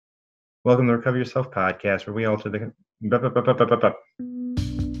Welcome to the Recover Yourself podcast, where we alter the.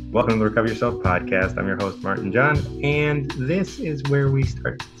 Welcome to the Recover Yourself podcast. I'm your host, MartinJOn, and this is where we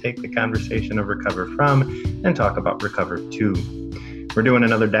start to take the conversation of recover from and talk about recover to. We're doing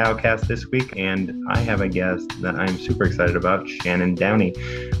another TaoCast this week, and I have a guest that I'm super excited about, Shannon Downey,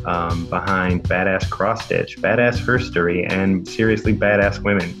 behind Badass Cross Stitch, Badass Herstory, and Seriously Badass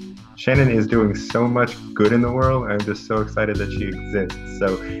Women. Shannon is doing so much good in the world. I'm just so excited that she exists.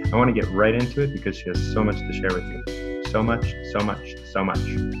 So I want to get right into it because she has so much to share with you. So much, so much, so much.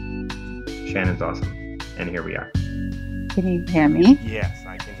 Shannon's awesome. And here we are. Can you hear me? Yes,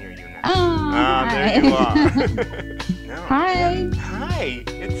 I can hear you now. There you are. No. Hi. Hi.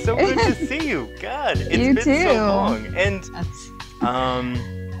 It's so good to see you. God, it's You been too. so long. And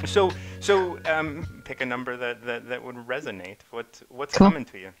pick a number that would resonate. What's Cool. coming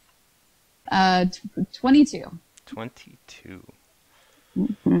to you? 22. 22.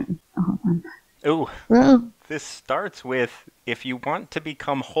 Mm-hmm. Hold on. Ooh, Whoa. this starts with if you want to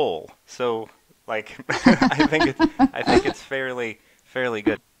become whole. So, like, I think it's fairly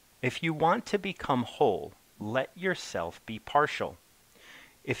good. If you want to become whole, let yourself be partial.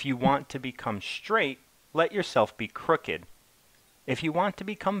 If you want to become straight, let yourself be crooked. If you want to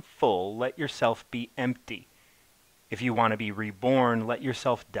become full, let yourself be empty. If you want to be reborn, let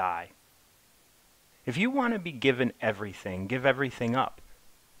yourself die. If you want to be given everything, give everything up.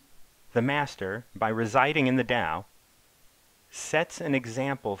 The Master, by residing in the Tao, sets an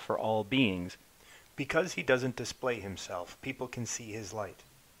example for all beings. Because he doesn't display himself, people can see his light.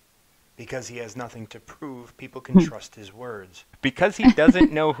 Because he has nothing to prove, people can trust his words. Because he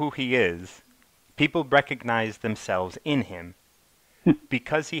doesn't know who he is, people recognize themselves in him.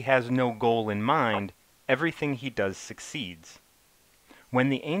 Because he has no goal in mind, everything he does succeeds. When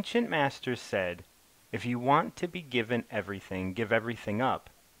the ancient masters said, if you want to be given everything, give everything up,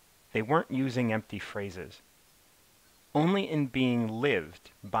 they weren't using empty phrases. Only in being lived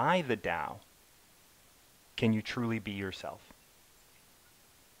by the Tao can you truly be yourself.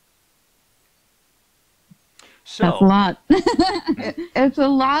 So, That's a lot. It's a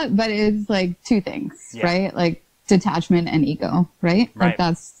lot, but it's like two things, right? Like detachment and ego, right? Like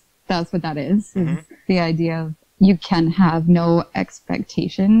that's what that is. Mm-hmm. Is the idea of you can have no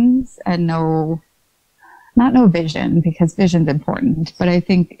expectations and not no vision, because vision's important, but I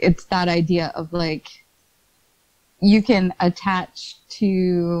think it's that idea of like you can attach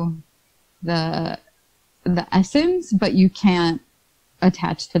to the essence, but you can't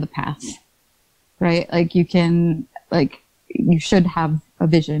attach to the path, right? Like you should have a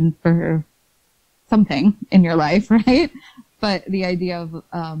vision for something in your life, right? But the idea of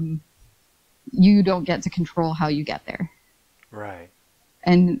you don't get to control how you get there, right.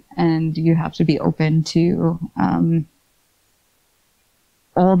 And you have to be open to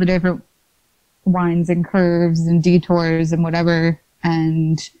all the different winds and curves and detours and whatever.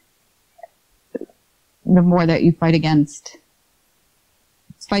 And the more that you fight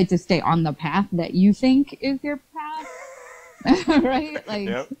to stay on the path that you think is your path, right?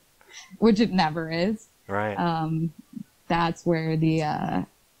 Like, which it never is. Right. That's where the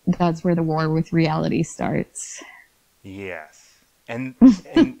war with reality starts. Yes. And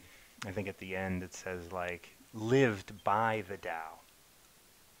I think at the end it says like lived by the Tao.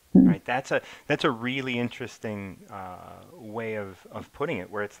 Right? That's a really interesting way of putting it,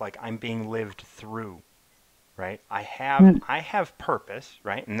 where it's like I'm being lived through. Right? I have purpose,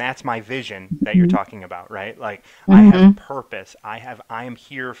 right? And that's my vision that you're talking about, right? Like I have purpose. I am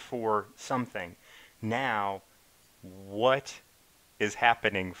here for something. Now, what is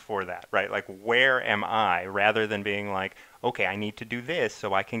happening for that, right? Like, where am I, rather than being like, okay, I need to do this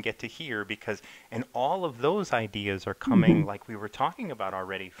so I can get to here, because, and all of those ideas are coming, like we were talking about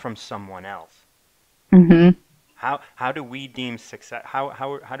already, from someone else. Mm-hmm. How do we deem success?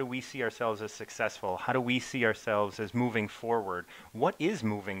 How do we see ourselves as successful? How do we see ourselves as moving forward? What is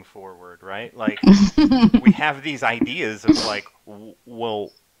moving forward, right? Like, we have these ideas of like,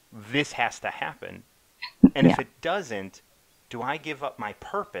 well, this has to happen. And if it doesn't, do I give up my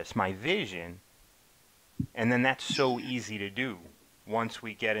purpose, my vision? And then that's so easy to do once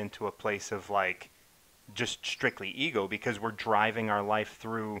we get into a place of like just strictly ego, because we're driving our life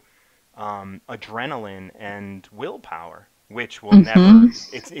through adrenaline and willpower, which will never,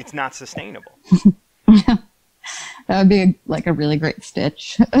 it's not sustainable. That would be like a really great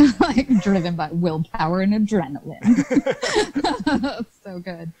stitch, like driven by willpower and adrenaline. That's so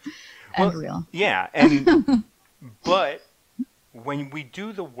good and real. Yeah, and but when we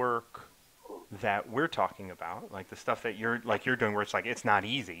do the work that we're talking about, like the stuff that you're doing, where it's like it's not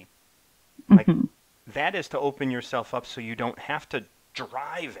easy, like that is to open yourself up so you don't have to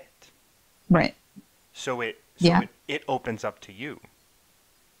drive it. Right. So Yeah. it opens up to you.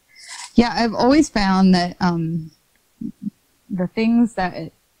 Yeah, I've always found that the things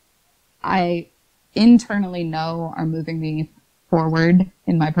that I internally know are moving me forward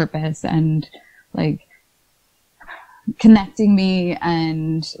in my purpose and like connecting me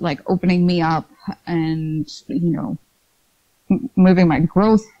and like opening me up and, you know, moving my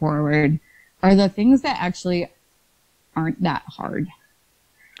growth forward are the things that actually aren't that hard.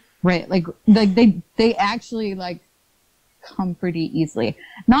 Right? Like they actually like come pretty easily.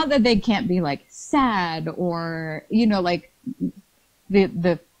 Not that they can't be like sad or, you know, like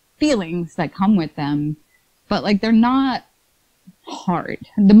the feelings that come with them, but like they're not hard.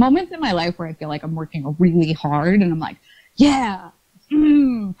 The moments in my life where I feel like I'm working really hard and I'm like, yeah,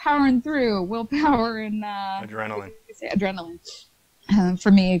 powering through, willpower and Adrenaline. Adrenaline. For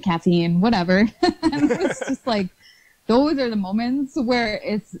me, caffeine, whatever. And it's just like those are the moments where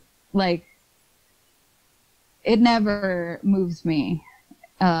it's like it never moves me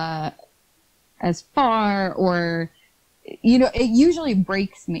as far, or you know, it usually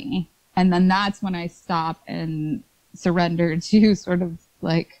breaks me, and then that's when I stop and surrender to sort of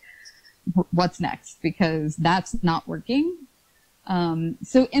like what's next, because that's not working.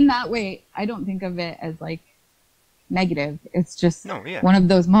 So in that way, I don't think of it as like negative. It's just one of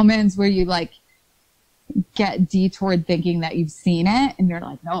those moments where you like get detoured thinking that you've seen it and you're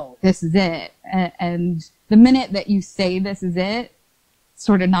like, no, this is it. And the minute that you say this is it,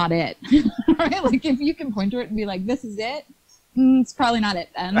 sort of not it. Right? Like if you can point to it and be like, this is it, it's probably not it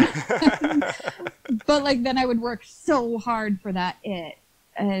then. But like then I would work so hard for that it.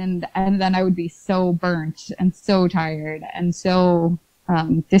 And then I would be so burnt and so tired and so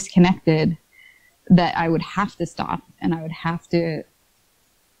disconnected that I would have to stop and I would have to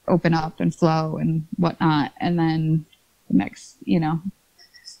open up and flow and whatnot. And then the next, you know,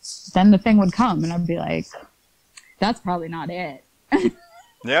 then the thing would come and I'd be like, that's probably not it.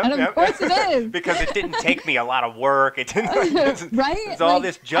 Yeah, and of course it is. Because it didn't take me a lot of work. It didn't. Right? There's all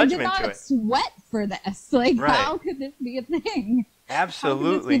this judgment I did to not it. sweat for this. Like, how could this be a thing?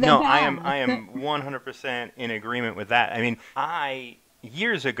 Absolutely. No, I am 100% in agreement with that. I mean, I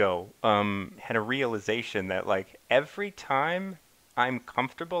years ago had a realization that like every time I'm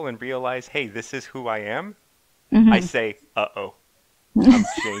comfortable and realize, hey, this is who I am, I say, uh-oh, I'm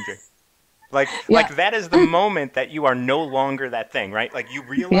changing. Like that is the moment that you are no longer that thing, right? Like you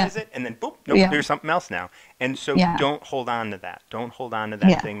realize it and then boop, nope, there's something else now. And so don't hold on to that. Don't hold on to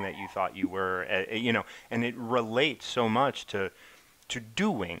that thing that you thought you were, you know, and it relates so much to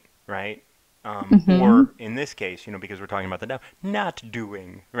doing, right? Or in this case, you know, because we're talking about the Tao, not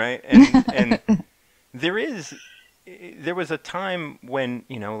doing, right? And there was a time when,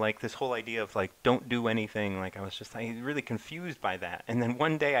 you know, like this whole idea of like, don't do anything. Like I was just like really confused by that. And then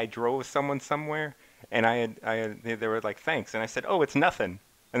one day I drove someone somewhere and they were like, thanks. And I said, oh, it's nothing.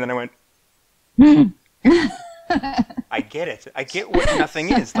 And then I went, I get it. I get what nothing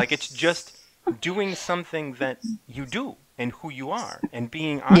is. Like it's just doing something that you do and who you are and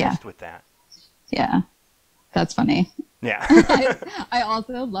being honest with that. Yeah. That's funny. Yeah. I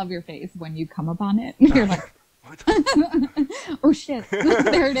also love your face when you come upon it. You're like, oh shit,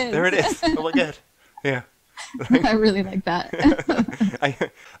 there it is. There it is. Oh my God. Yeah. I really like that.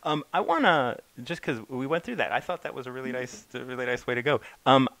 I want to, just because we went through that, I thought that was a really nice way to go.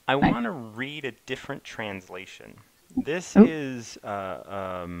 I want to read a different translation. This is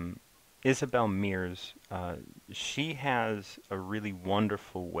Isabel Mears. She has a really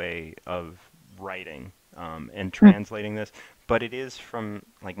wonderful way of writing and translating this, but it is from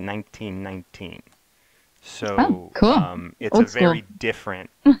like 1919. So it's a very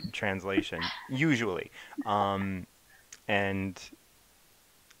different translation, usually, and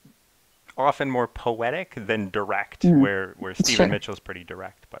often more poetic than direct, where Stephen Mitchell's pretty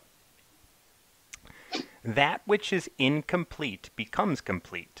direct. But that which is incomplete becomes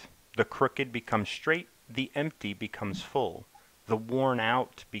complete. The crooked becomes straight. The empty becomes full. The worn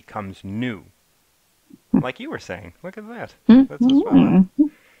out becomes new. Like you were saying. Look at that. That's just well.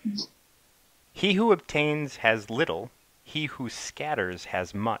 He who obtains has little. He who scatters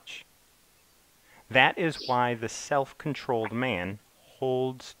has much. That is why the self-controlled man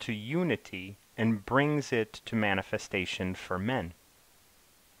holds to unity and brings it to manifestation for men.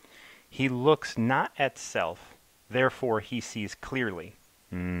 He looks not at self, therefore he sees clearly.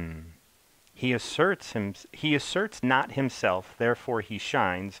 He asserts not himself, therefore he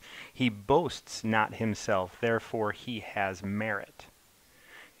shines. He boasts not himself, therefore he has merit.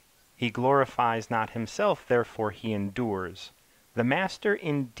 He glorifies not himself, therefore he endures. The master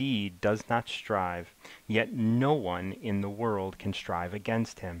indeed does not strive, yet no one in the world can strive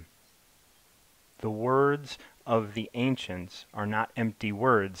against him. The words of the ancients are not empty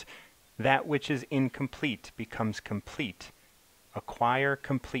words. That which is incomplete becomes complete. Acquire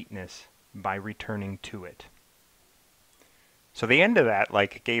completeness by returning to it. So the end of that,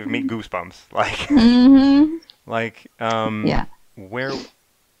 like, gave me goosebumps. Like, Yeah. Where...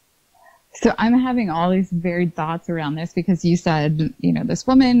 So I'm having all these varied thoughts around this because you said, this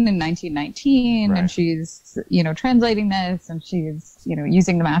woman in 1919 and she's, translating this and she's,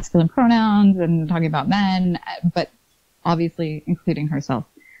 using the masculine pronouns and talking about men, but obviously including herself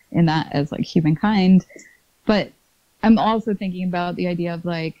in that as like humankind. But I'm also thinking about the idea of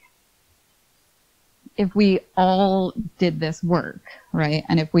like, if we all did this work, right?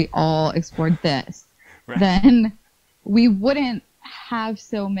 And if we all explored this, then we wouldn't have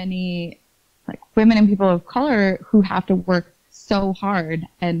so many like women and people of color who have to work so hard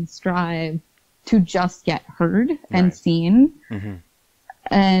and strive to just get heard and seen.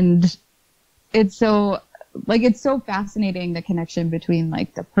 And it's so fascinating, the connection between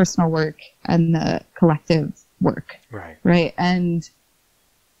like the personal work and the collective work. Right. And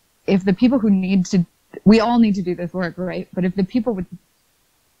if the people we all need to do this work, right? But if the people with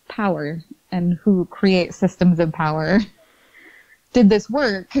power and who create systems of power did this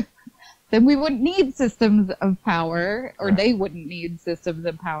work, then we wouldn't need systems of power, or they wouldn't need systems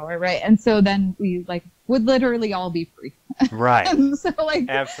of power, right? And so then we like would literally all be free. Right. And so like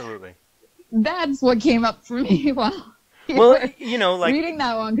absolutely. That's what came up for me while like reading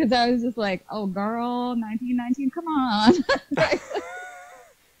that one, because I was just like, oh girl, 1919, come on.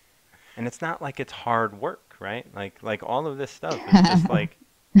 And it's not like it's hard work, right? Like all of this stuff is just like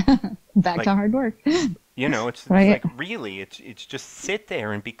back to hard work. It's like really, it's just sit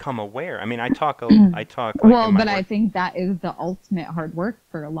there and become aware. I mean, I talk. Like, well, but I think that is the ultimate hard work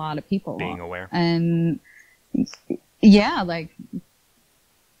for a lot of people. Being aware. And yeah, like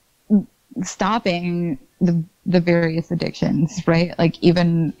stopping the various addictions, right? Like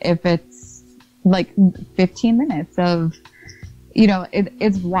even if it's like 15 minutes of,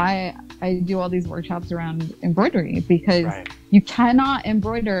 it's why I do all these workshops around embroidery, because you cannot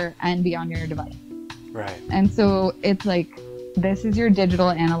embroider and be on your device. Right. And so it's like, this is your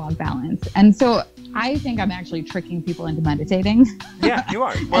digital analog balance. And so I think I'm actually tricking people into meditating. Yeah, you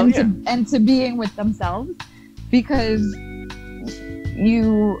are. Well, and to being with themselves, because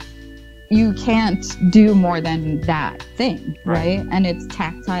you can't do more than that thing, right? And it's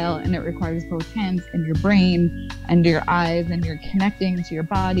tactile and it requires both hands and your brain and your eyes, and you're connecting to your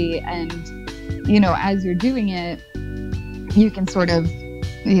body. And, as you're doing it, you can sort of,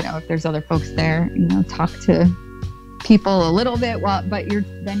 if there's other folks there, talk to people a little bit but you're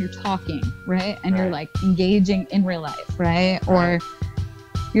talking, right? And you're like engaging in real life, right? Or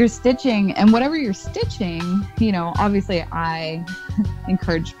you're stitching, and whatever you're stitching, obviously I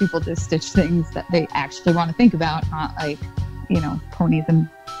encourage people to stitch things that they actually want to think about, not like, ponies and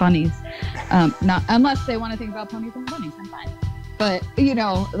bunnies. Not unless they want to think about ponies and bunnies, I'm fine. But,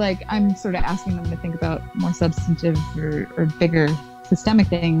 like I'm sort of asking them to think about more substantive or bigger systemic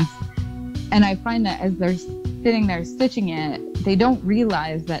things. And I find that as they're sitting there stitching it, they don't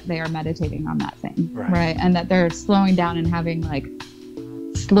realize that they are meditating on that thing, right? And that they're slowing down and having like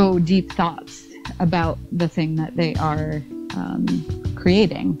slow, deep thoughts about the thing that they are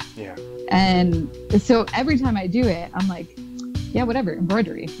creating. Yeah. And so every time I do it, I'm like, yeah, whatever,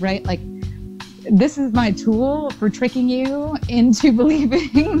 embroidery, right? Like, this is my tool for tricking you into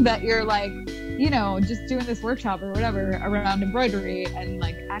believing that you're like, just doing this workshop or whatever around embroidery and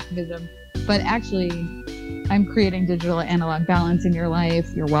like activism. But actually, I'm creating digital analog balance in your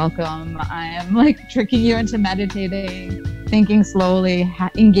life. You're welcome. I am like tricking you into meditating, thinking slowly,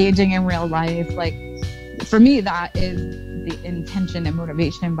 engaging in real life. Like, for me, that is the intention and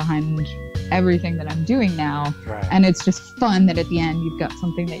motivation behind everything that I'm doing now. Right. And it's just fun that at the end you've got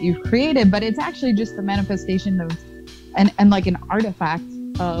something that you've created, but it's actually just the manifestation of and like an artifact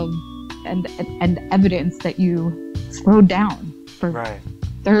of and evidence that you slowed down for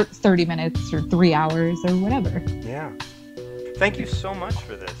 30 minutes or 3 hours or whatever. Yeah. Thank you so much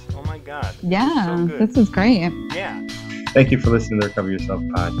for this. Oh my God. Yeah, so good. This is great. Yeah. Thank you for listening to the Recover Yourself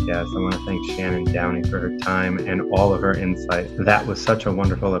podcast. I want to thank Shannon Downey for her time and all of her insight. That was such a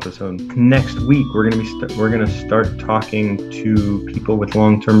wonderful episode. Next week, we're going to start talking to people with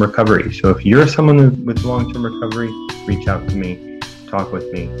long-term recovery. So if you're someone with long-term recovery, reach out to me, talk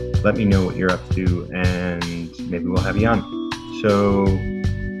with me, let me know what you're up to, and maybe we'll have you on. So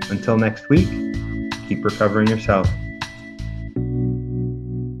until next week, keep recovering yourself.